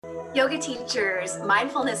Yoga teachers,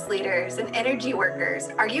 mindfulness leaders, and energy workers,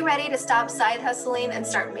 are you ready to stop side hustling and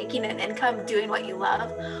start making an income doing what you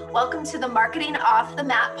love? Welcome to the Marketing Off the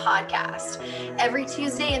Mat podcast. Every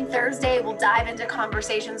Tuesday and Thursday, we'll dive into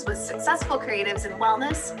conversations with successful creatives in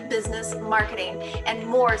wellness, business, marketing, and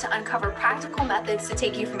more to uncover practical methods to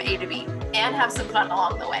take you from A to B and have some fun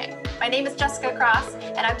along the way. My name is Jessica Cross,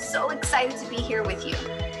 and I'm so excited to be here with you.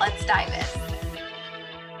 Let's dive in.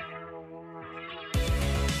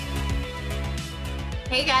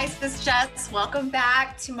 Hey guys, this is Jess. Welcome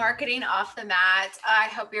back to Marketing Off the Mat. I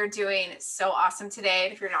hope you're doing so awesome today.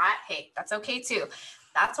 And if you're not, hey, that's okay too.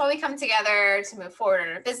 That's why we come together to move forward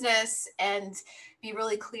in our business and be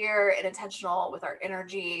really clear and intentional with our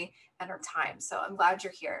energy and our time. So I'm glad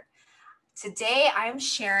you're here. Today, I'm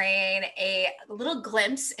sharing a little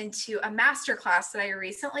glimpse into a masterclass that I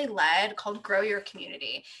recently led called Grow Your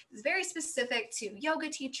Community. It's very specific to yoga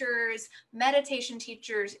teachers, meditation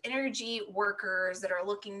teachers, energy workers that are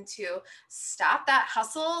looking to stop that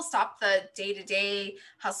hustle, stop the day-to-day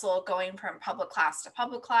hustle going from public class to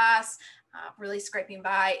public class, really scraping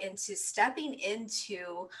by into stepping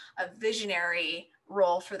into a visionary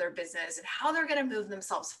role for their business and how they're going to move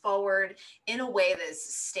themselves forward in a way that is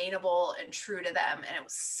sustainable and true to them. And it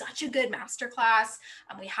was such a good masterclass.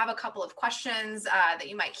 We have a couple of questions that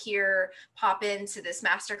you might hear pop into this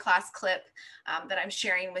masterclass clip that I'm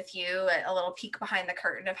sharing with you, a little peek behind the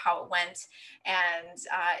curtain of how it went. And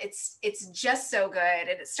it's just so good.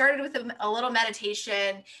 And it started with a little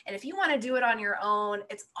meditation. And if you want to do it on your own,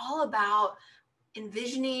 it's all about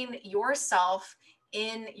envisioning yourself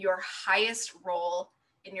in your highest role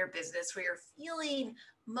in your business, where you're feeling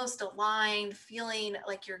most aligned, feeling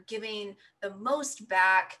like you're giving the most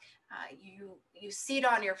back. You see it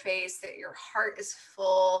on your face that your heart is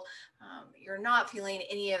full. You're not feeling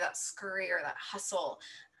any of that scurry or that hustle.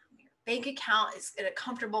 Your bank account is at a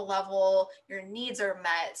comfortable level. Your needs are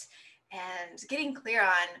met. And getting clear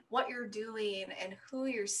on what you're doing and who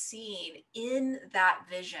you're seeing in that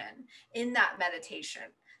vision, in that meditation.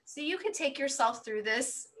 So you can take yourself through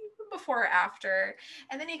this before or after,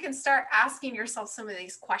 and then you can start asking yourself some of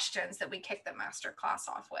these questions that we kicked the masterclass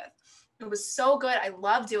off with. It was so good. I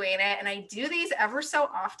love doing it. And I do these ever so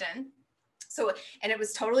often. And it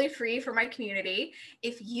was totally free for my community.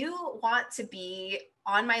 If you want to be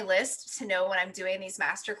on my list to know when I'm doing these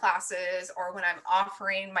master classes or when I'm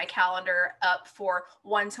offering my calendar up for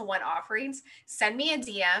one-to-one offerings, send me a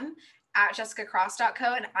DM at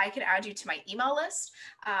jessicacross.co and I can add you to my email list.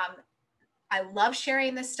 I love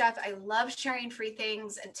sharing this stuff. I love sharing free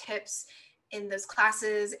things and tips in those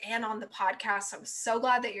classes and on the podcast. So I'm so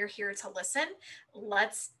glad that you're here to listen.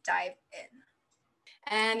 Let's dive in.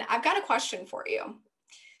 And I've got a question for you.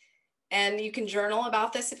 And you can journal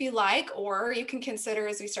about this if you like, or you can consider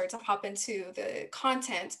as we start to hop into the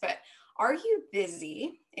content, but are you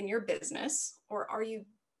busy in your business or are you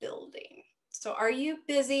building? So are you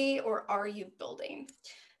busy or are you building?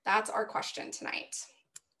 That's our question tonight.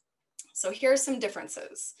 So here's some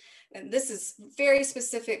differences. And this is very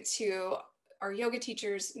specific to our yoga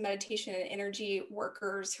teachers, meditation and energy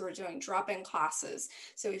workers who are doing drop-in classes.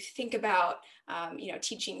 So if you think about,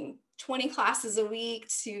 teaching 20 classes a week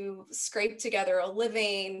to scrape together a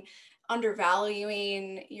living,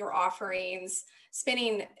 undervaluing your offerings,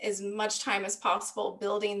 spending as much time as possible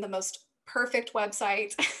building the most perfect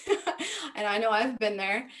website. And I know I've been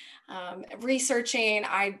there, researching.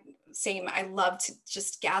 I love to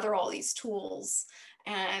just gather all these tools.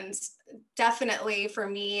 And definitely for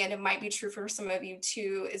me, and it might be true for some of you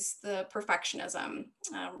too, is the perfectionism,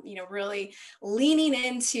 really leaning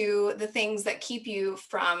into the things that keep you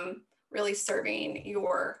from really serving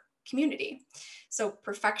your community. So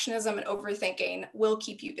perfectionism and overthinking will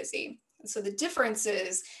keep you busy. And so the difference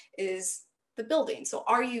is the building. So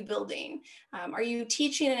are you building? Are you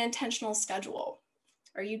teaching an intentional schedule?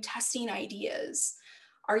 Are you testing ideas?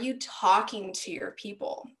 Are you talking to your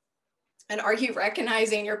people? And are you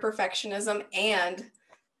recognizing your perfectionism and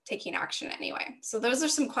taking action anyway? So those are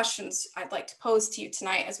some questions I'd like to pose to you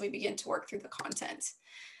tonight as we begin to work through the content.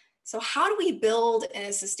 So how do we build in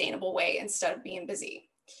a sustainable way instead of being busy?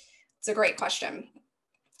 It's a great question.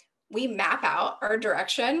 We map out our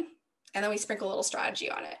direction and then we sprinkle a little strategy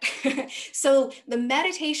on it. So the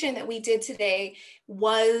meditation that we did today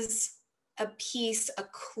was a piece, a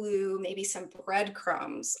clue, maybe some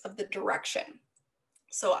breadcrumbs of the direction.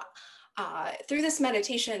 So through this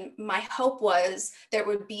meditation, my hope was there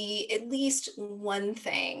would be at least one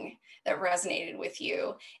thing that resonated with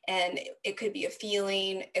you. And it could be a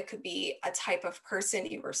feeling, it could be a type of person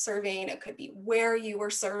you were serving, it could be where you were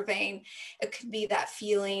serving, it could be that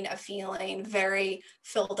feeling of feeling very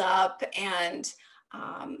filled up and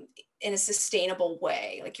in a sustainable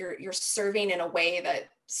way. Like you're serving in a way that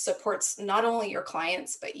supports not only your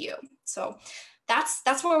clients, but you. So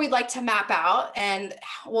that's where we'd like to map out, and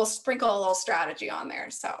we'll sprinkle a little strategy on there.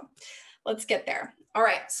 So let's get there. All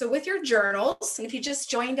right, so with your journals, and if you just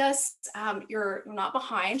joined us, you're not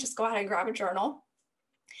behind, just go ahead and grab a journal.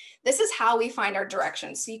 This is how we find our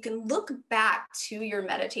direction. So you can look back to your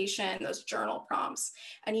meditation, those journal prompts,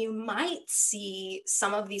 and you might see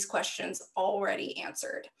some of these questions already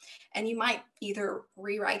answered. And you might either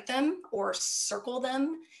rewrite them or circle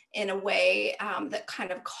them in a way that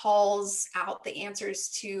kind of calls out the answers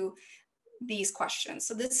to these questions.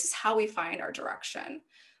 So this is how we find our direction.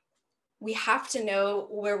 We have to know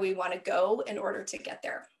where we want to go in order to get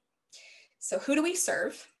there. So who do we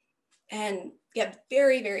serve? And get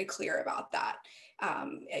very, very clear about that.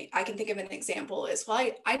 I can think of an example is,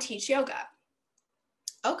 well, I teach yoga.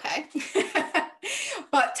 Okay,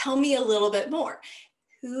 but tell me a little bit more.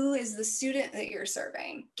 Who is the student that you're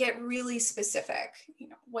serving? Get really specific. You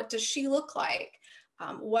know, what does she look like?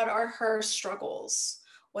 What are her struggles?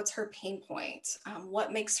 What's her pain point?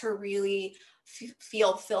 What makes her really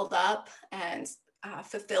feel filled up and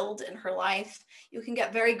fulfilled in her life? You can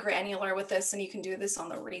get very granular with this, and you can do this on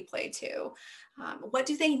the replay too. What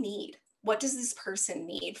do they need? What does this person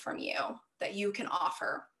need from you that you can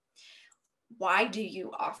offer? Why do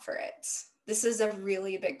you offer it? This is a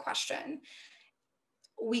really big question.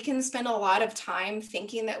 We can spend a lot of time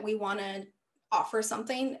thinking that we want to offer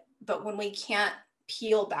something, but when we can't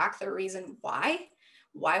peel back the reason why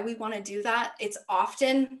we want to do that, it's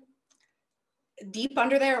often deep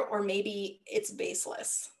under there, or maybe it's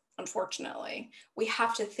baseless. Unfortunately, we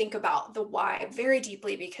have to think about the why very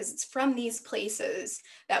deeply, because it's from these places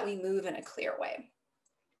that we move in a clear way.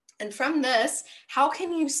 And from this, how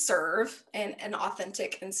can you serve in an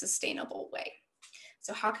authentic and sustainable way?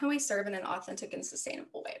 So how can we serve in an authentic and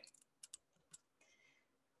sustainable way?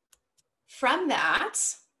 From that,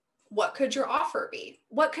 what could your offer be?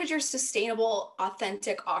 What could your sustainable,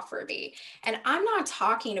 authentic offer be? And I'm not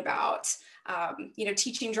talking about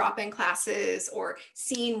teaching drop-in classes or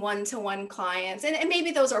seeing one-to-one clients, and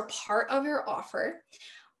maybe those are part of your offer,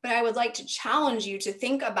 but I would like to challenge you to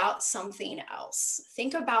think about something else.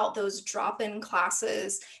 Think about those drop-in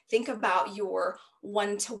classes. Think about your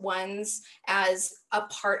one-to-ones as a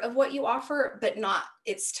part of what you offer, but not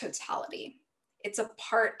its totality. It's a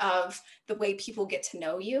part of the way people get to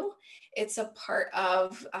know you. It's a part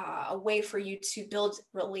of a way for you to build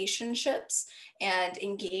relationships and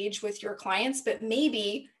engage with your clients. But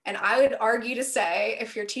maybe, and I would argue to say,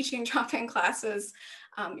 if you're teaching drop-in classes,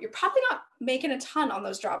 you're probably not making a ton on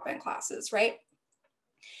those drop-in classes, right?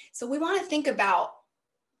 So we want to think about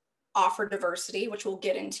offer diversity, which we'll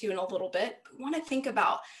get into in a little bit. We want to think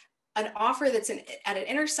about an offer that's at an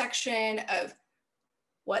intersection of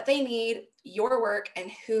what they need, your work,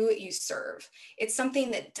 and who you serve. It's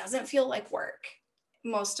something that doesn't feel like work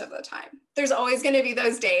most of the time. There's always going to be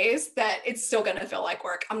those days that it's still going to feel like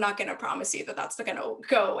work. I'm not going to promise you that that's going to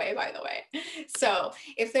go away, by the way. So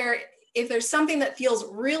if there's something that feels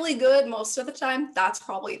really good most of the time, that's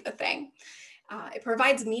probably the thing. It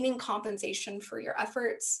provides meaning compensation for your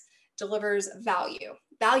efforts, delivers value.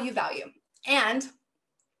 And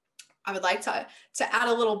I would like to add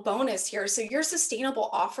a little bonus here. So your sustainable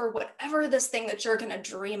offer, whatever this thing that you're going to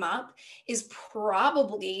dream up, is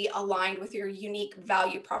probably aligned with your unique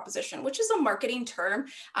value proposition, which is a marketing term.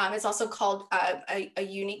 It's also called a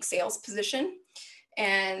unique sales position.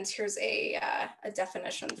 And here's a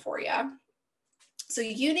definition for you. So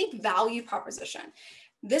unique value proposition.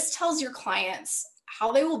 This tells your clients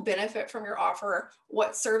how they will benefit from your offer,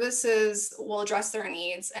 what services will address their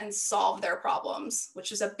needs and solve their problems,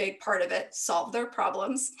 which is a big part of it, solve their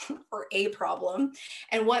problems or a problem,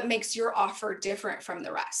 and what makes your offer different from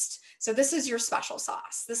the rest. So this is your special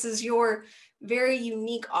sauce. This is your very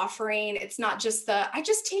unique offering. It's not just I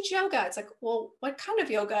just teach yoga. It's like, well, what kind of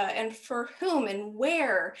yoga and for whom and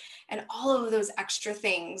where, and all of those extra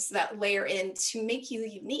things that layer in to make you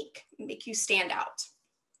unique, make you stand out.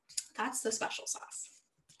 That's the special sauce.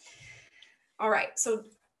 All right, so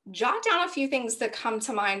jot down a few things that come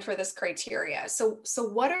to mind for this criteria. So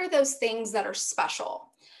what are those things that are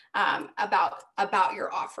special about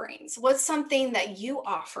your offerings? What's something that you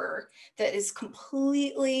offer that is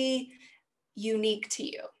completely unique to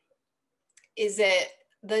you? Is it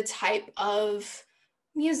the type of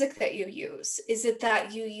music that you use? Is it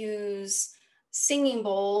that you use singing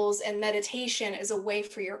bowls and meditation as a way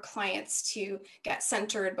for your clients to get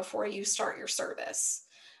centered before you start your service?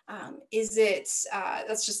 Is it,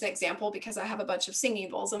 that's just an example because I have a bunch of singing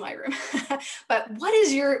bowls in my room, but what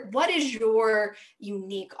is your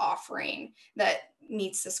unique offering that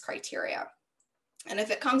meets this criteria. And if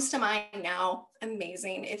it comes to mind now,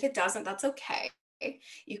 amazing. If it doesn't, that's okay.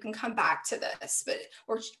 You can come back to this, but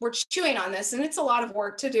we're chewing on this, and it's a lot of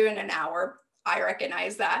work to do in an hour. I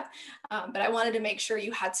recognize that, but I wanted to make sure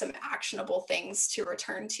you had some actionable things to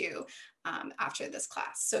return to after this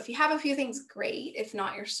class. So if you have a few things, great. If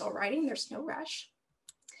not, you're still writing, there's no rush.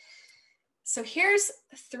 So here's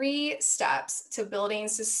 3 steps to building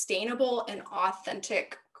sustainable and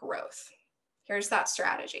authentic growth. Here's that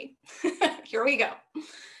strategy. Here we go.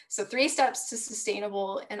 So 3 steps to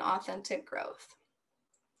sustainable and authentic growth.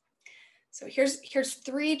 So here's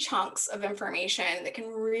 3 chunks of information that can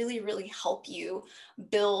really, really help you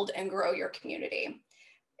build and grow your community.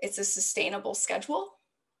 It's a sustainable schedule.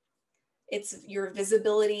 It's your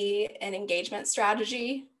visibility and engagement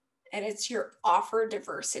strategy, and it's your offer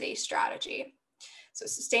diversity strategy. So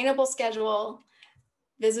sustainable schedule,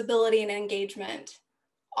 visibility and engagement,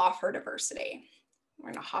 offer diversity.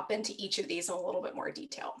 We're going to hop into each of these in a little bit more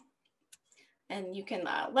detail. And you can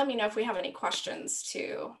let me know if we have any questions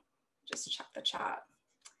too. Just check the chat.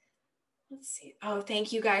 Let's see. Oh,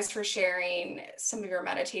 thank you guys for sharing some of your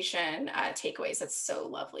meditation takeaways. That's so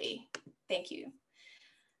lovely. Thank you.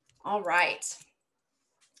 All right.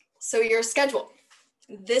 So your schedule.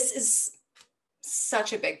 This is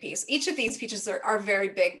such a big piece. Each of these pieces are very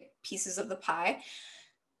big pieces of the pie.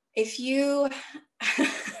 If you,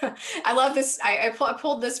 I love this. I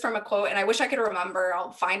pulled this from a quote, and I wish I could remember.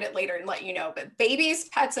 I'll find it later and let you know. But babies,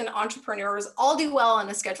 pets, and entrepreneurs all do well on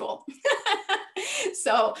a schedule.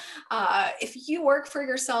 So if you work for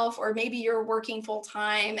yourself, or maybe you're working full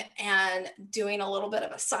time and doing a little bit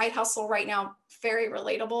of a side hustle right now, very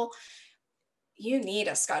relatable. You need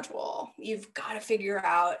a schedule. You've got to figure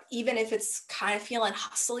out, even if it's kind of feeling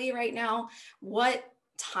hustly right now, what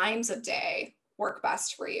times of day work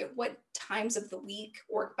best for you, what times of the week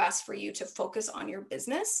work best for you to focus on your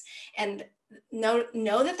business, and know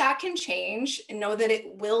that that can change, and know that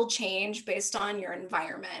it will change based on your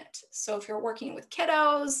environment. So if you're working with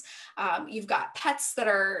kiddos, you've got pets that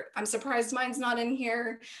are, I'm surprised mine's not in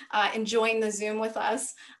here, enjoying the Zoom with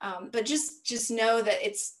us, but just know that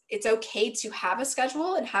it's okay to have a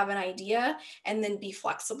schedule and have an idea, and then be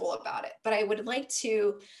flexible about it. But I would like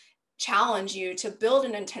to challenge you to build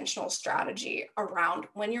an intentional strategy around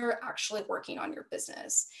when you're actually working on your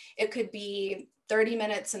business. It could be 30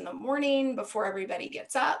 minutes in the morning before everybody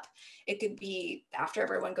gets up. It could be after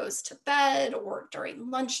everyone goes to bed, or during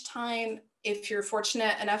lunchtime. If you're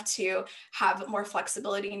fortunate enough to have more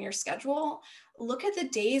flexibility in your schedule, look at the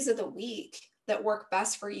days of the week that work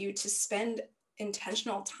best for you to spend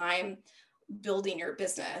intentional time building your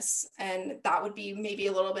business. And that would be maybe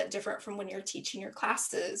a little bit different from when you're teaching your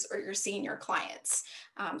classes or you're seeing your clients.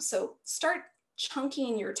 So start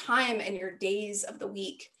chunking your time and your days of the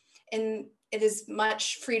week. And it is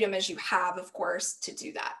much freedom as you have, of course, to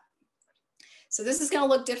do that. So this is going to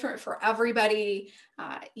look different for everybody.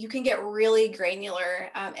 You can get really granular.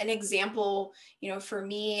 An example, for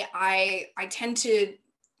me, I tend to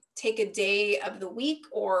take a day of the week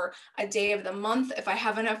or a day of the month, if I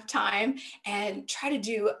have enough time, and try to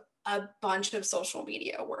do a bunch of social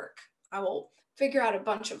media work. I will figure out a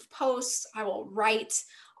bunch of posts. I will write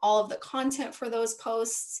all of the content for those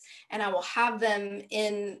posts, and I will have them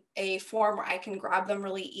in a form where I can grab them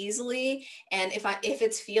really easily. And if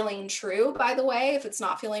it's feeling true, by the way, if it's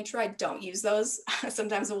not feeling true, I don't use those.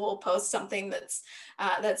 Sometimes I will post something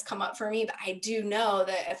that's come up for me, but I do know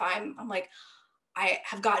that if I'm like, I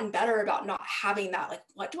have gotten better about not having that, like,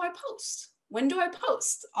 what do I post? When do I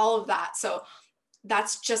post? All of that. So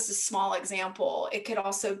that's just a small example. It could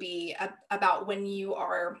also be about when you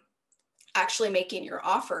are actually making your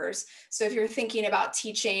offers. So if you're thinking about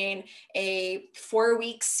teaching a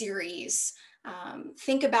 4-week series,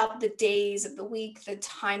 think about the days of the week, the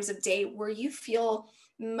times of day where you feel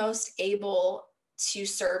most able to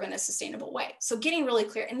serve in a sustainable way. So getting really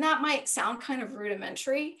clear, and that might sound kind of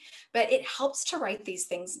rudimentary, but it helps to write these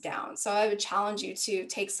things down. So I would challenge you to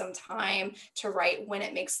take some time to write when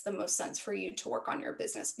it makes the most sense for you to work on your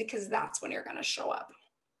business, because that's when you're going to show up.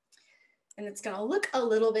 And it's going to look a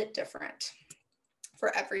little bit different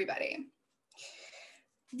for everybody.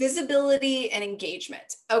 Visibility and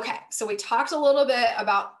engagement. Okay, so we talked a little bit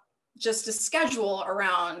about just a schedule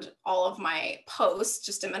around all of my posts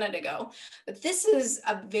just a minute ago, but this is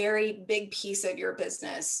a very big piece of your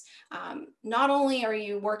business. Not only are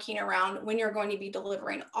you working around when you're going to be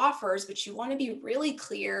delivering offers, but you want to be really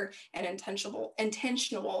clear and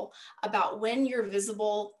intentional about when you're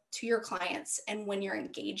visible to your clients and when you're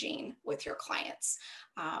engaging with your clients.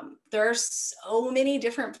 There are so many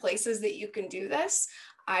different places that you can do this.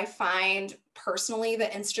 I find personally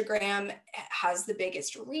that Instagram has the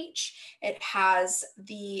biggest reach. It has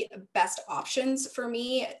the best options for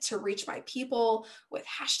me to reach my people with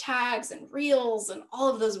hashtags and reels and all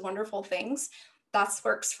of those wonderful things. That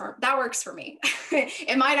works for me.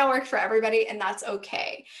 It might not work for everybody, and that's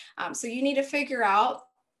okay. So you need to figure out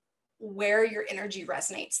where your energy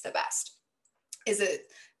resonates the best. Is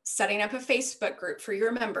it setting up a Facebook group for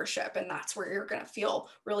your membership? And that's where you're going to feel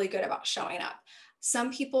really good about showing up.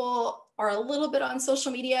 Some people are a little bit on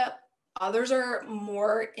social media. Others are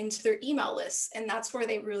more into their email lists. And that's where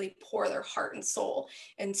they really pour their heart and soul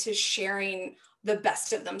into sharing the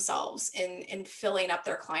best of themselves in filling up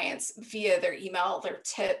their clients via their email, their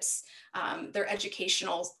tips, their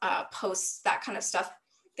educational posts, that kind of stuff.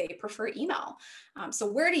 They prefer email.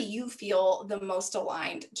 So where do you feel the most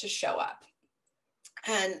aligned to show up?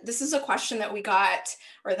 And this is a question that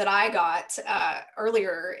I got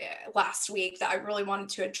earlier last week that I really wanted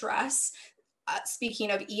to address. Speaking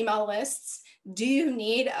of email lists, do you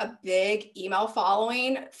need a big email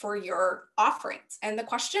following for your offerings? And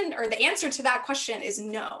the answer to that question is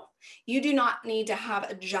no. You do not need to have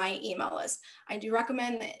a giant email list. I do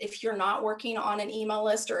recommend that if you're not working on an email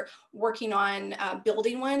list or working on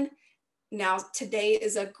building one, now today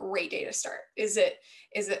is a great day to start. Is it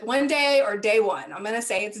one day or day one? I'm going to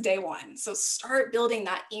say it's day one. So start building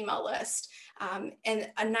that email list. And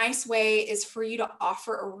a nice way is for you to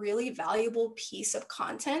offer a really valuable piece of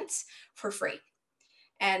content for free,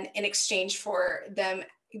 and in exchange for them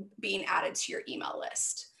being added to your email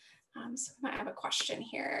list. So I have a question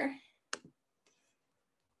here.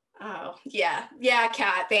 Oh, yeah,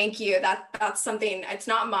 Kat, thank you. That's something, it's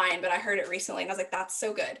not mine, but I heard it recently and I was like, that's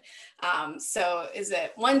so good. So is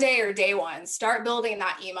it one day or day one? Start building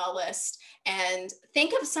that email list and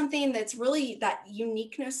think of something that's really that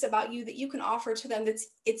uniqueness about you that you can offer to them.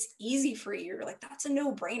 It's easy for you. You're like, that's a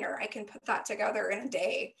no-brainer. I can put that together in a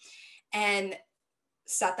day and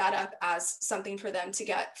set that up as something for them to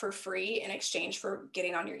get for free in exchange for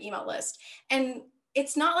getting on your email list. And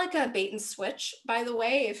it's not like a bait and switch, by the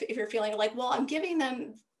way, if you're feeling like, well, I'm giving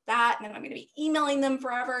them that and then I'm going to be emailing them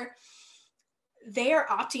forever. They are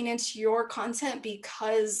opting into your content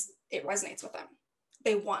because it resonates with them.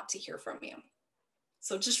 They want to hear from you.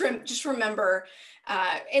 So just remember,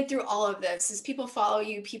 and through all of this, is people follow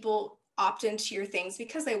you, people opt into your things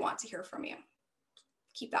because they want to hear from you.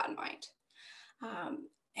 Keep that in mind.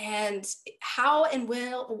 And how and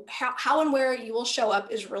where you will show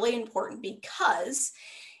up is really important, because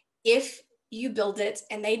if you build it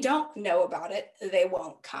and they don't know about it, they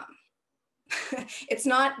won't come. It's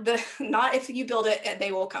not if you build it and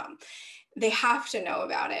they will come. They have to know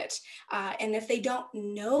about it. And if they don't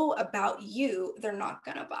know about you, they're not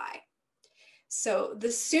going to buy. So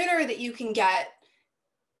the sooner that you can get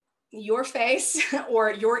your face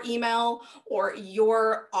or your email or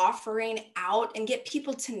your offering out and get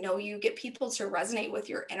people to know you, get people to resonate with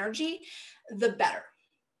your energy, the better.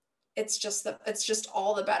 It's just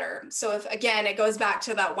all the better. So if, again, it goes back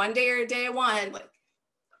to that one day or day one, like,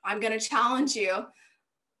 I'm going to challenge you,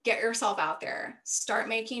 get yourself out there, start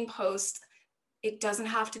making posts. It doesn't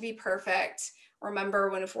have to be perfect. Remember,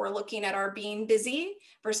 if we're looking at our being busy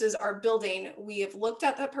versus our building, we have looked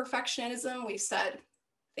at that perfectionism. We've said,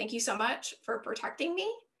 thank you so much for protecting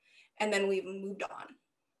me. And then we've moved on.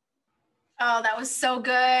 Oh, that was so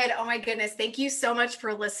good. Oh my goodness. Thank you so much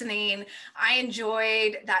for listening. I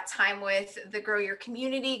enjoyed that time with the Grow Your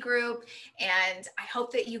Community group. And I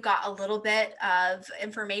hope that you got a little bit of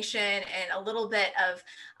information and a little bit of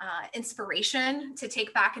inspiration to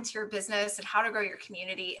take back into your business and how to grow your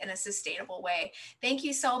community in a sustainable way. Thank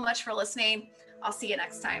you so much for listening. I'll see you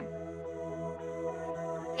next time.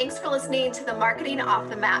 Thanks for listening to the Marketing Off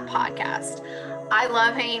the Mat podcast. I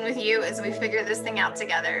love hanging with you as we figure this thing out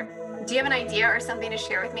together. Do you have an idea or something to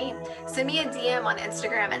share with me? Send me a DM on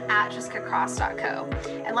Instagram at jessicacross.co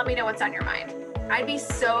and let me know what's on your mind. I'd be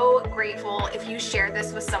so grateful if you shared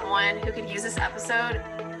this with someone who could use this episode.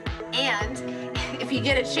 And if you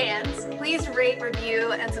get a chance, please rate,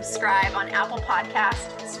 review, and subscribe on Apple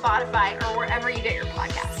Podcasts, Spotify, or wherever you get your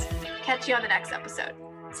podcasts. Catch you on the next episode.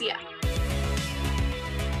 See ya.